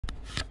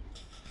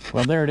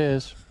Well, there it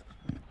is.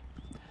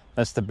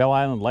 That's the Bell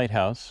Island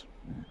Lighthouse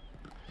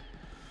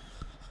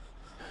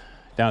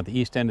down at the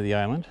east end of the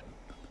island.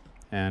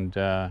 And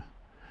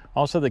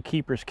also the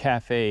Keeper's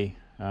Cafe,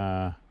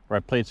 where I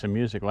played some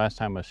music last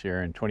time I was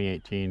here in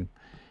 2018.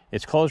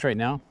 It's closed right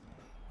now.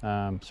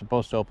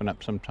 Supposed to open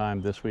up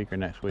sometime this week or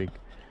next week.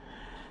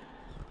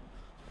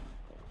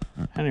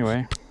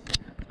 Anyway,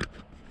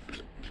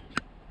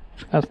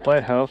 that's the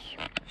lighthouse.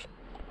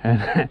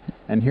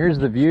 And here's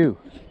the view.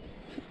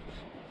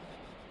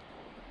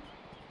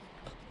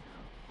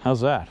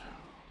 How's that?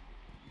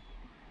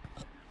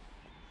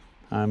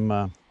 I'm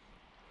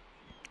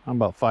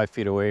about 5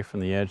 feet away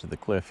from the edge of the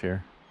cliff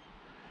here,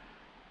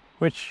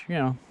 which, you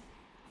know,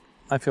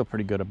 I feel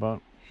pretty good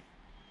about.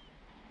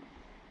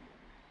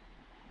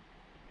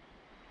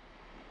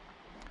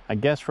 I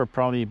guess we're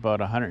probably about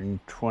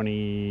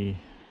 120,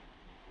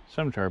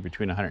 somewhere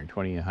between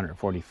 120 and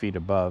 140 feet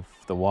above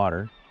the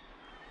water.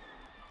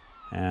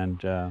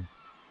 And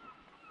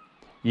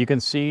you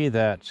can see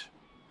that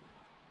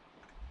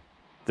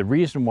the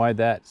reason why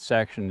that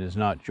section is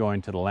not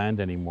joined to the land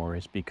anymore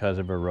is because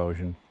of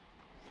erosion.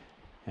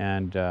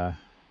 And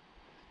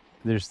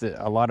there's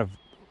a lot of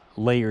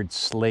layered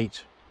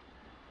slate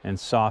and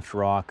soft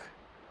rock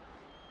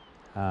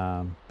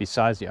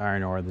besides the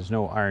iron ore. There's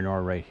no iron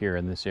ore right here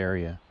in this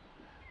area,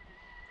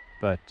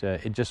 but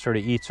it just sort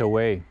of eats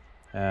away.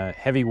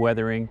 Heavy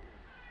weathering,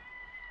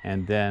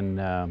 and then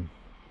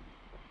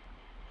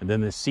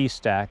the sea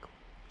stack,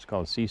 it's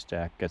called a sea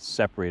stack, gets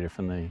separated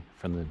from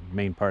the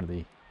main part of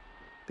the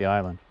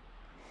island,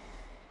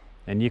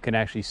 and you can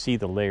actually see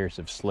the layers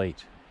of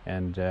slate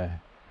and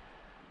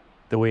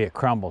the way it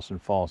crumbles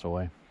and falls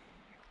away.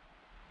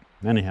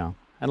 Anyhow,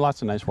 and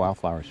lots of nice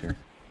wildflowers here.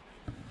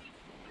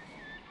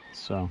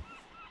 So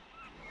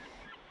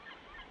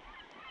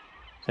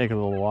take a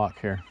little walk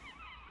here.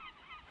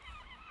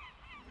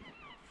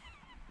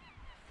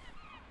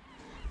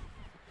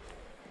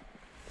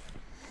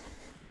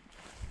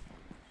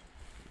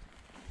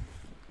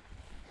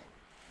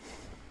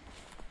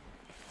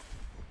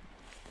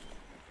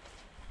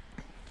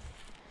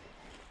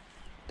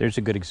 There's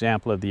a good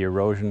example of the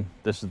erosion.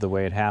 This is the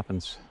way it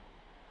happens.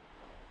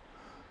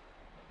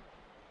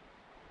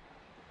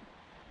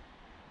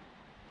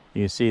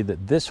 You see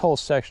that this whole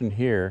section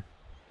here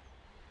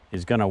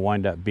is going to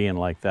wind up being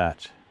like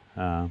that.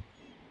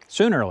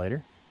 Sooner or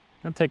later.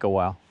 It'll take a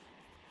while.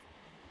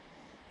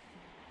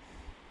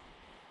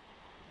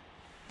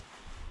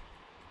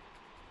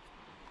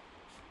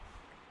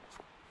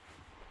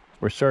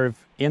 We're sort of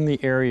in the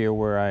area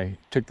where I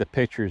took the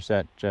pictures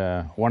at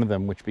one of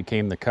them, which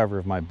became the cover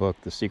of my book,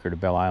 The Secret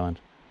of Bell Island.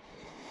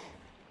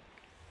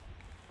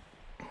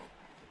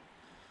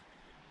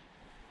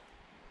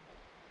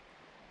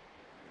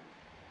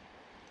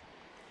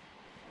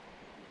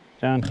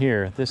 Down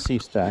here, this sea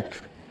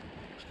stack,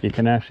 you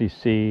can actually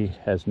see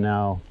has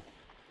now,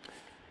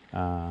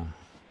 a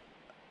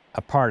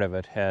part of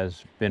it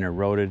has been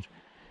eroded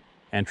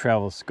and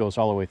goes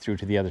all the way through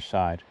to the other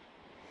side.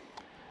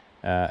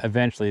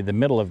 Eventually the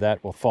middle of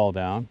that will fall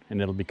down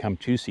and it'll become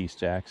two sea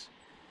stacks,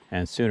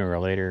 and sooner or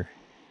later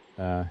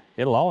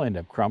it'll all end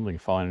up crumbling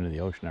and falling into the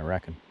ocean, I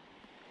reckon.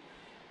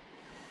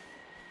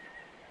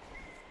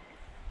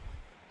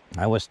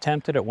 I was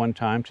tempted at one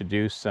time to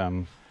do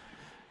some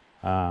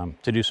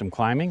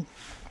climbing,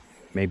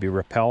 maybe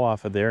rappel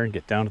off of there and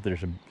get down to,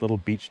 there's a little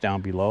beach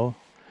down below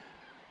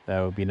that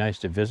would be nice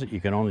to visit.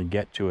 You can only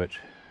get to it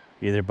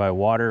either by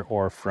water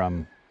or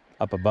from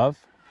up above.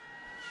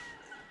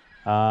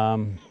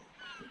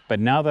 But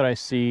now that I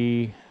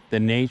see the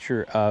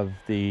nature of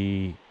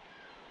the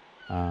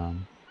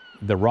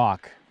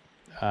rock,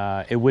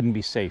 it wouldn't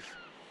be safe.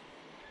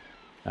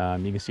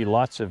 You can see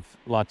lots of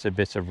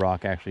bits of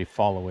rock actually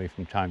fall away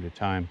from time to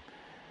time,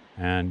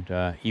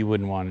 and you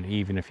wouldn't want it,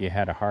 even if you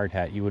had a hard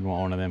hat, you wouldn't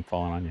want one of them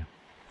falling on you.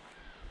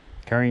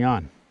 Carrying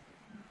on.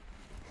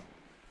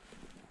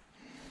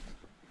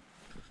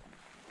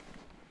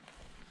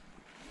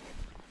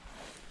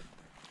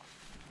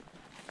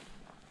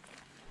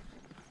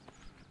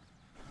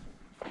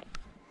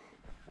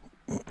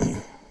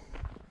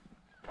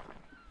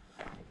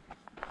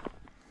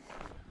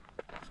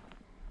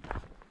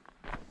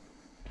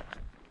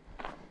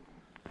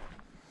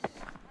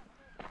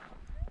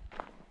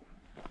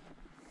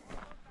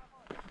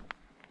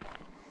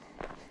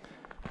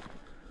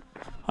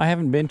 I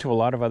haven't been to a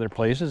lot of other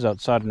places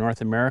outside of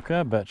North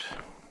America, but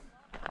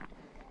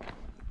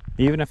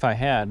even if I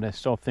had, I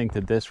still think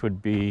that this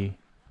would be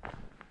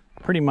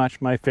pretty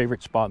much my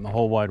favorite spot in the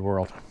whole wide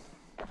world.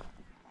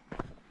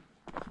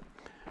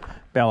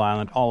 Bell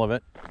Island, all of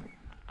it,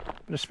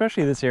 but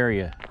especially this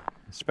area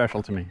is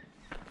special to me.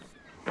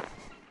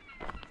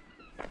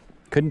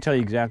 Couldn't tell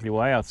you exactly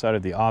why, outside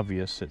of the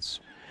obvious. It's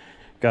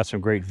got some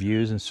great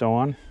views and so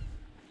on,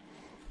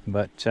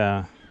 but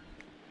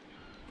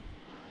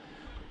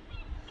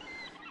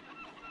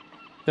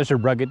there's a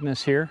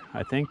ruggedness here,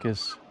 I think,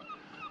 is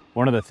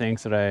one of the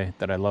things that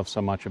I love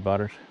so much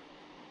about it.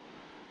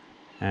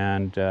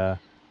 And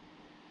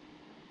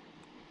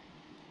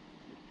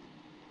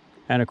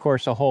And of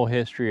course, the whole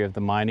history of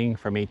the mining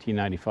from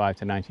 1895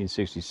 to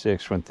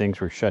 1966, when things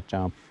were shut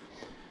down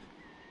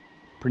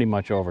pretty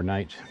much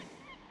overnight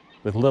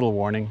with little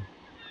warning,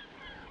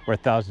 where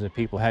thousands of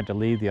people had to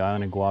leave the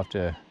island and go off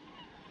to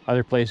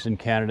other places in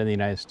Canada and the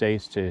United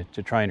States to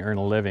try and earn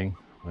a living,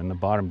 when the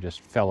bottom just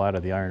fell out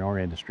of the iron ore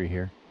industry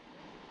here.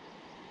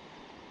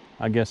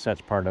 I guess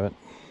that's part of it.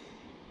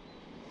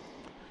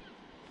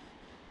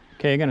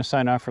 Okay, I'm going to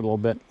sign off for a little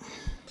bit.